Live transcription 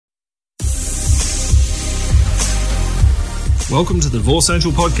Welcome to the Divorce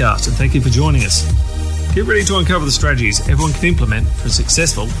Angel podcast, and thank you for joining us. Get ready to uncover the strategies everyone can implement for a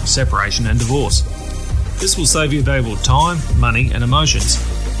successful separation and divorce. This will save you valuable time, money, and emotions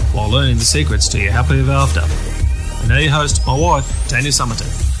while learning the secrets to your happily ever after. And now your host, my wife, Tanya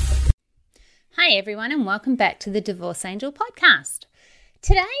Summerton. Hi everyone, and welcome back to the Divorce Angel podcast.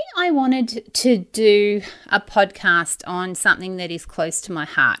 Today I wanted to do a podcast on something that is close to my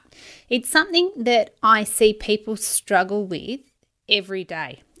heart. It's something that I see people struggle with every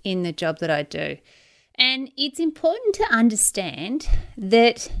day in the job that I do. And it's important to understand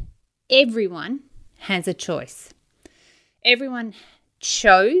that everyone has a choice. Everyone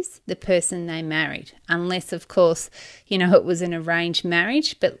chose the person they married, unless of course, it was an arranged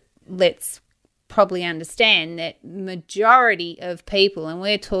marriage, but let's probably understand that majority of people, and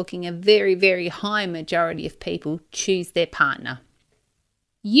we're talking a very, very high majority of people, choose their partner.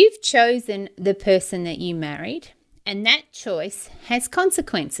 You've chosen the person that you married, and that choice has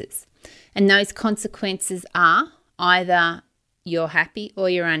consequences. And those consequences are either you're happy or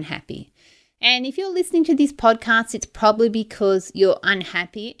you're unhappy. And if you're listening to this podcast, it's probably because you're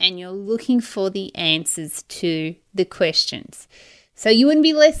unhappy and you're looking for the answers to the questions. So you wouldn't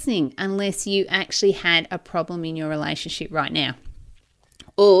be listening unless you actually had a problem in your relationship right now,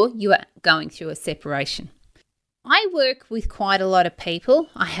 or you are going through a separation. I work with quite a lot of people.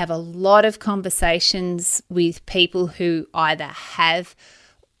 I have a lot of conversations with people who either have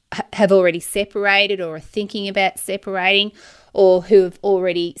already separated or are thinking about separating, or who have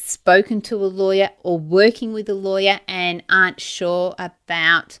already spoken to a lawyer or working with a lawyer and aren't sure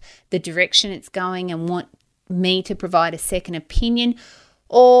about the direction it's going and want me to provide a second opinion,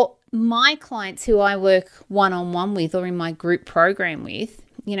 or my clients who I work one-on-one with or in my group program with.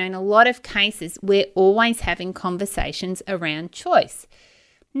 In a lot of cases, we're always having conversations around choice.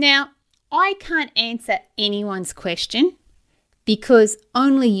 Now, I can't answer anyone's question because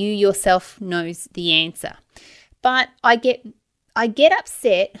only you yourself knows the answer. But I get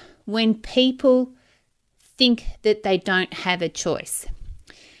upset when people think that they don't have a choice.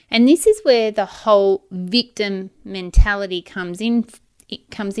 And this is where the whole victim mentality comes in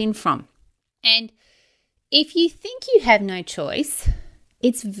from. And if you think you have no choice,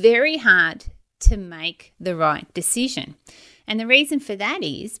 it's very hard to make the right decision. And the reason for that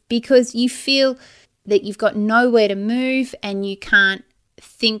is because you feel that you've got nowhere to move and you can't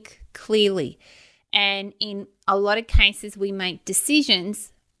think clearly. And in a lot of cases, we make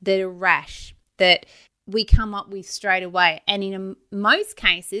decisions that are rash, that we come up with straight away. And in most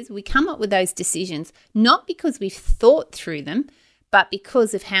cases, we come up with those decisions not because we've thought through them, but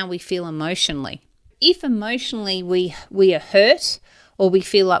because of how we feel emotionally. If emotionally we are hurt or we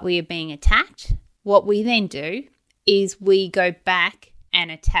feel like we are being attacked, what we then do is we go back and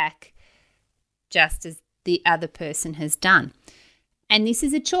attack just as the other person has done. And this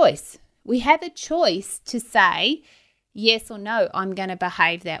is a choice. We have a choice to say, yes or no, I'm going to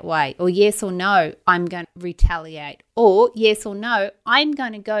behave that way. Or yes or no, I'm going to retaliate. Or yes or no, I'm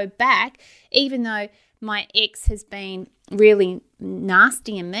going to go back, even though my ex has been really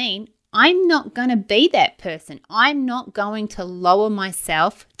nasty and mean, I'm not going to be that person. I'm not going to lower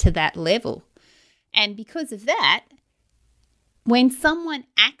myself to that level. And because of that, when someone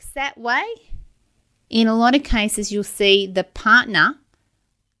acts that way, in a lot of cases, you'll see the partner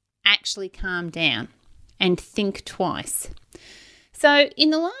actually calm down and think twice. So in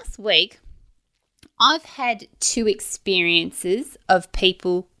the last week, I've had 2 experiences of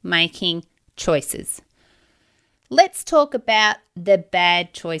people making choices. Let's talk about the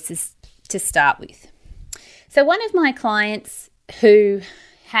bad choices to start with. So one of my clients who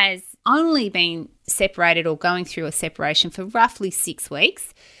has only been separated or going through a separation for roughly 6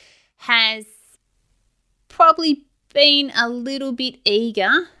 weeks has probably been a little bit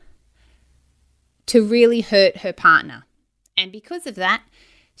eager to really hurt her partner. And because of that,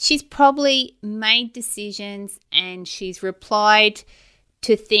 she's probably made decisions and she's replied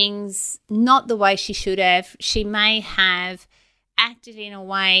to things not the way she should have. She may have acted in a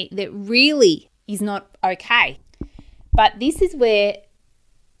way that really is not okay. But this is where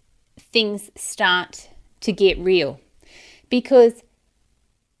things start to get real, because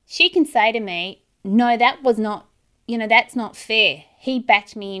she can say to me, no, that was not, that's not fair. He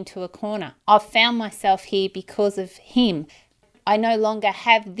backed me into a corner. I've found myself here because of him. I no longer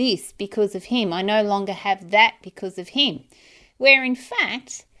have this because of him. I no longer have that because of him. Where in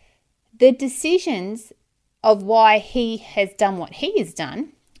fact, the decisions of why he has done what he has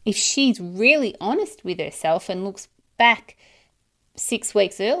done, if she's really honest with herself and looks back 6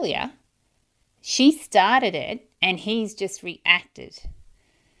 weeks earlier, she started it and he's just reacted.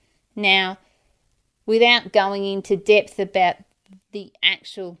 Now, without going into depth about the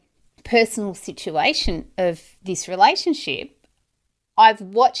actual personal situation of this relationship, I've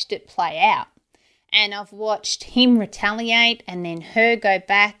watched it play out, and I've watched him retaliate and then her go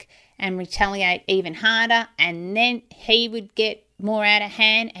back and retaliate even harder, and then he would get more out of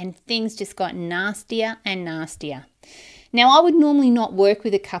hand, and things just got nastier and nastier. Now, I would normally not work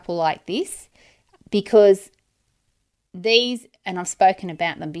with a couple like this because these, and I've spoken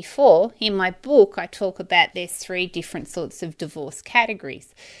about them before, in my book I talk about there's 3 different sorts of divorce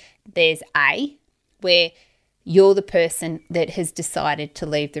categories. There's A, where you're the person that has decided to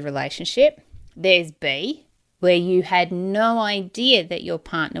leave the relationship. There's B, where you had no idea that your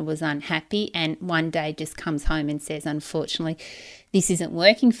partner was unhappy and one day just comes home and says, unfortunately, this isn't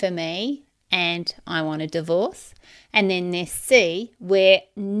working for me and I want a divorce. And then there's C, where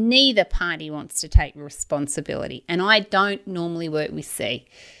neither party wants to take responsibility. And I don't normally work with C.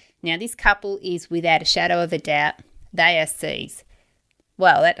 Now, this couple is, without a shadow of a doubt, they are Cs.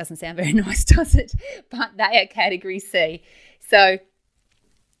 Well, that doesn't sound very nice, does it? But they are category C. So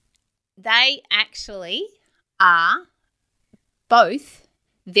they actually are both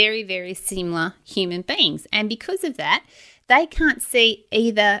very, very similar human beings. And because of that, they can't see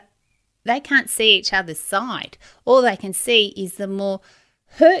each other's side. All they can see is the more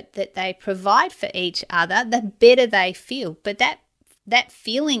hurt that they provide for each other, the better they feel. But that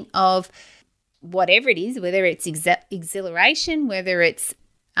feeling of whatever it is, whether it's exhilaration, whether it's,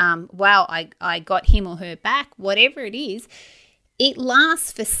 wow, I got him or her back, whatever it is, it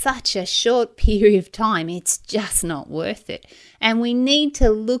lasts for such a short period of time. It's just not worth it. And we need to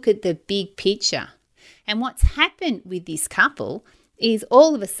look at the big picture. And what's happened with this couple is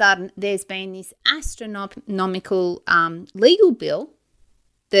all of a sudden there's been this astronomical legal bill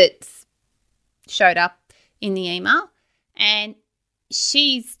that's showed up in the email, and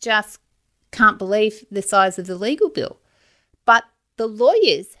she's just can't believe the size of the legal bill. But the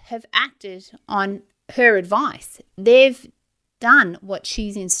lawyers have acted on her advice. They've done what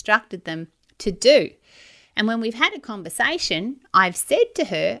she's instructed them to do. And when we've had a conversation, I've said to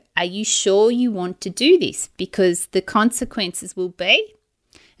her, are you sure you want to do this? Because the consequences will be.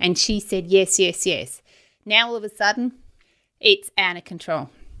 And she said, yes, yes, yes. Now all of a sudden, it's out of control.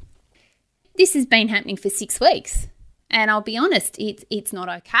 This has been happening for 6 weeks. And I'll be honest, it's not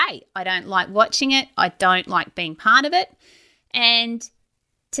okay. I don't like watching it. I don't like being part of it. And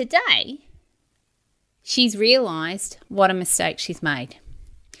today, she's realised what a mistake she's made.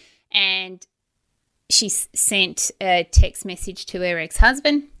 And she's sent a text message to her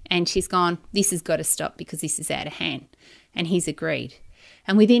ex-husband, and she's gone, this has got to stop because this is out of hand. And he's agreed.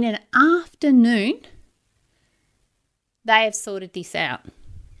 And within an afternoon, they have sorted this out.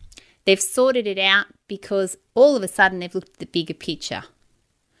 They've sorted it out because all of a sudden they've looked at the bigger picture.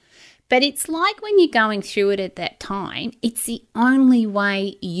 But it's like when you're going through it at that time, it's the only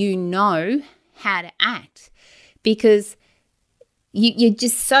way you know how to act, because you're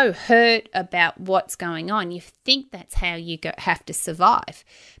just so hurt about what's going on. You think that's how you have to survive.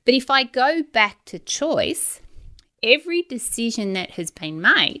 But if I go back to choice, every decision that has been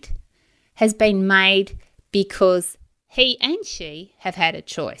made because he and she have had a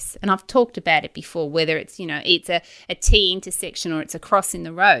choice. And I've talked about it before, whether it's, it's a T intersection or it's a cross in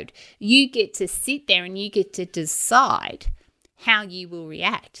the road. You get to sit there and you get to decide how you will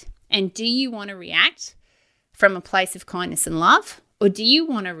react. And do you want to react from a place of kindness and love, or do you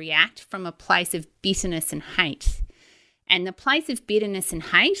want to react from a place of bitterness and hate? And the place of bitterness and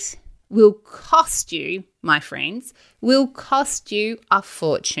hate will cost you, my friends, will cost you a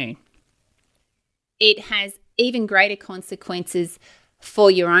fortune. It has even greater consequences for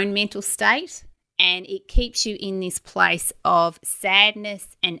your own mental state, and it keeps you in this place of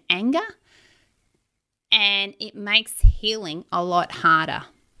sadness and anger, and it makes healing a lot harder.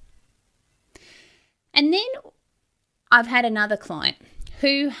 And then I've had another client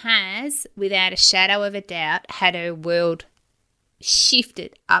who has, without a shadow of a doubt, had her world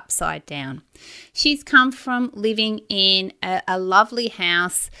shifted upside down. She's come from living in a lovely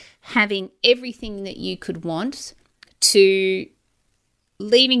house, having everything that you could want, to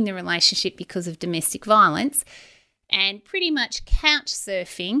leaving the relationship because of domestic violence and pretty much couch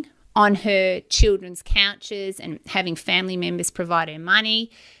surfing on her children's couches and having family members provide her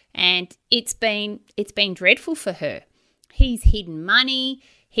money. And it's been dreadful for her. He's hidden money,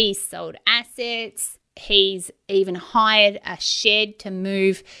 he's sold assets, he's even hired a shed to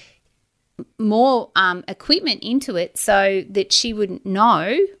move more equipment into it so that she wouldn't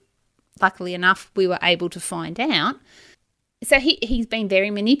know. Luckily enough, we were able to find out. So he's been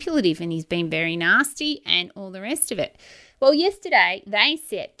very manipulative and he's been very nasty and all the rest of it. Well, yesterday they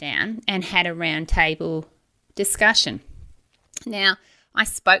sat down and had a roundtable discussion. Now, I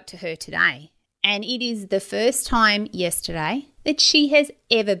spoke to her today, and it is the first time yesterday that she has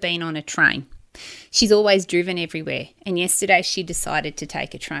ever been on a train. She's always driven everywhere, and yesterday she decided to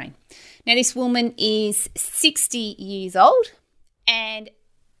take a train. Now, this woman is 60 years old and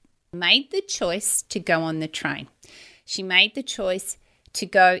made the choice to go on the train. She made the choice to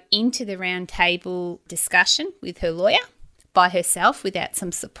go into the roundtable discussion with her lawyer by herself without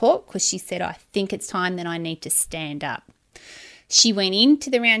some support, because she said, I think it's time that I need to stand up. She went into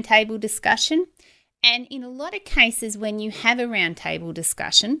the roundtable discussion, and in a lot of cases when you have a roundtable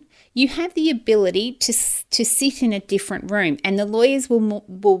discussion, you have the ability to sit in a different room, and the lawyers will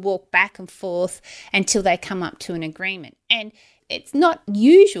walk back and forth until they come up to an agreement. And it's not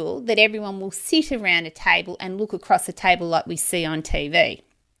usual that everyone will sit around a table and look across a table like we see on TV.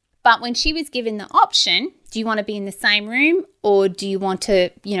 But when she was given the option, do you want to be in the same room or do you want to,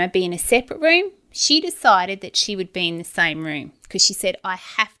 be in a separate room? She decided that she would be in the same room because she said, I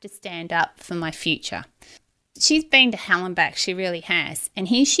have to stand up for my future. She's been to hell and back, she really has. And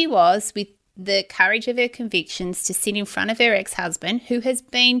here she was with the courage of her convictions to sit in front of her ex-husband, who has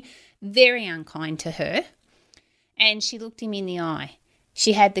been very unkind to her, and she looked him in the eye.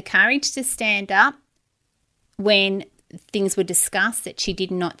 She had the courage to stand up when things were discussed that she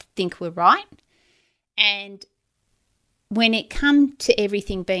did not think were right. And when it come to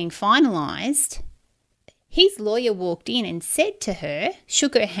everything being finalised, his lawyer walked in and said to her,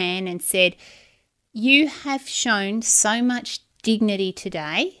 shook her hand and said, you have shown so much dignity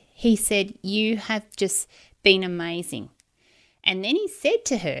today. He said, you have just been amazing. And then he said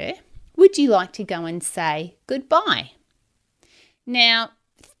to her, would you like to go and say goodbye? Now,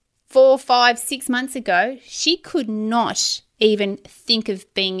 4, 5, 6 months ago, she could not even think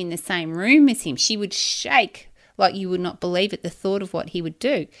of being in the same room as him. She would shake like you would not believe at the thought of what he would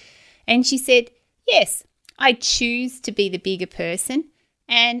do. And she said, yes, I choose to be the bigger person,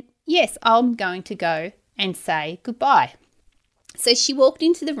 and yes, I'm going to go and say goodbye. So she walked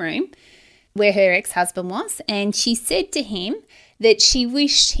into the room where her ex-husband was, and she said to him that she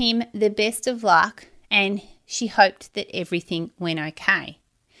wished him the best of luck and she hoped that everything went okay.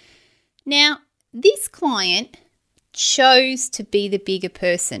 Now, this client chose to be the bigger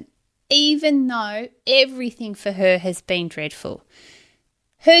person, even though everything for her has been dreadful.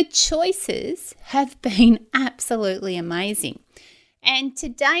 Her choices have been absolutely amazing. And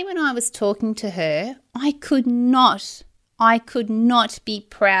today when I was talking to her, I could not be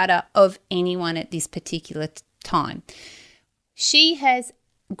prouder of anyone at this particular time. She has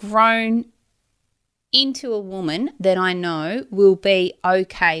grown into a woman that I know will be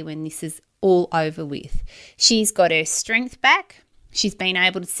okay when this is all over with. She's got her strength back. She's been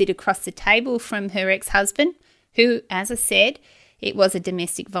able to sit across the table from her ex-husband, who, as I said, it was a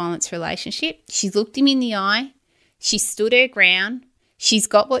domestic violence relationship. She's looked him in the eye. She stood her ground. She's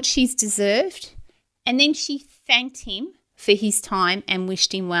got what she's deserved. And then she thanked him for his time and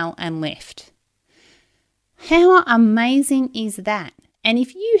wished him well and left. How amazing is that? And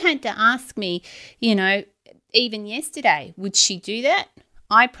if you had to ask me, even yesterday, would she do that?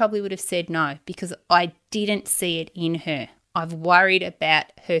 I probably would have said no, because I didn't see it in her. I've worried about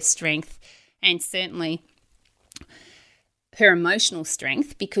her strength and certainly her emotional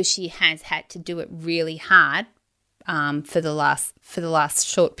strength, because she has had to do it really hard for the last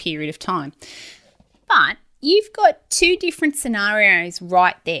short period of time. But you've got two different scenarios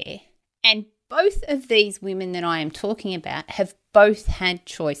right there, and both of these women that I am talking about have both had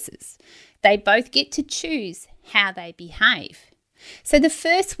choices. They both get to choose how they behave. So the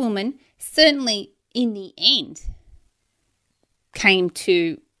first woman certainly in the end came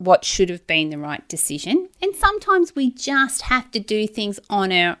to what should have been the right decision. And sometimes we just have to do things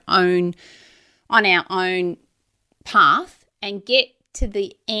on our own path and get to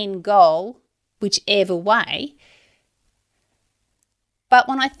the end goal whichever way. But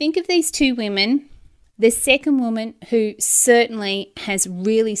when I think of these two women, the second woman, who certainly has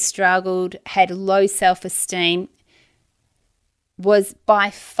really struggled, had low self-esteem, was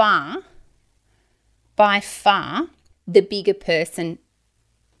by far the bigger person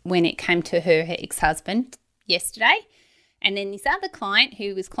when it came to her ex-husband yesterday. And then this other client,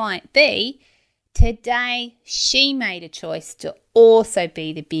 who was client B, today she made a choice to also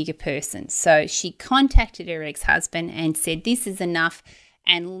be the bigger person. So she contacted her ex-husband and said, this is enough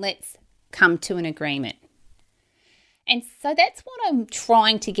and let's come to an agreement. And so that's what I'm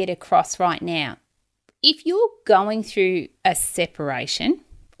trying to get across right now. If you're going through a separation,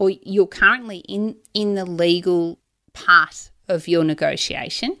 or you're currently in the legal part of your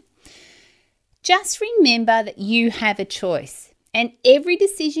negotiation, Just remember that you have a choice, and every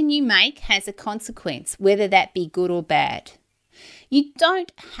decision you make has a consequence, whether that be good or bad. You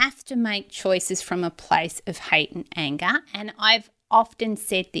don't have to make choices from a place of hate and anger, and I've often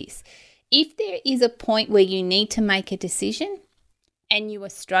said this. If there is a point where you need to make a decision and you are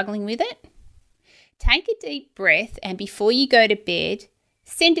struggling with it, take a deep breath, and before you go to bed,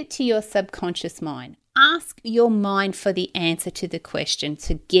 send it to your subconscious mind. Ask your mind for the answer to the question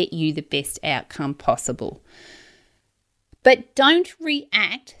to get you the best outcome possible. But don't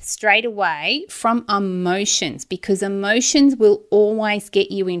react straight away from emotions, because emotions will always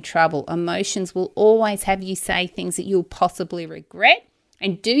get you in trouble. Emotions will always have you say things that you'll possibly regret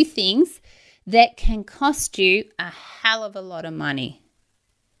and do things that can cost you a hell of a lot of money.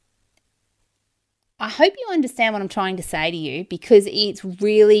 I hope you understand what I'm trying to say to you, because it's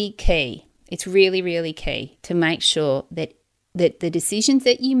really key. It's really, really key to make sure that the decisions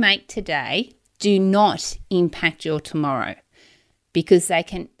that you make today do not impact your tomorrow, because they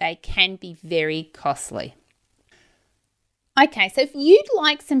can be very costly. Okay, so if you'd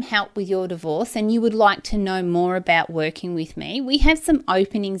like some help with your divorce and you would like to know more about working with me, we have some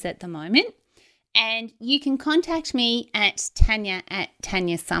openings at the moment, and you can contact me at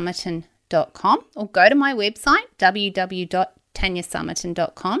tanya@tanyasummerton.com or go to my website,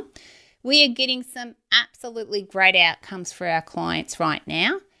 www.tanyasummerton.com. We are getting some absolutely great outcomes for our clients right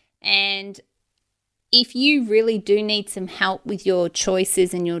now. And if you really do need some help with your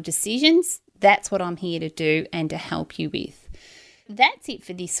choices and your decisions, that's what I'm here to do and to help you with. That's it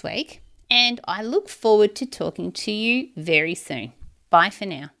for this week, and I look forward to talking to you very soon. Bye for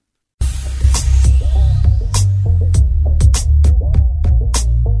now.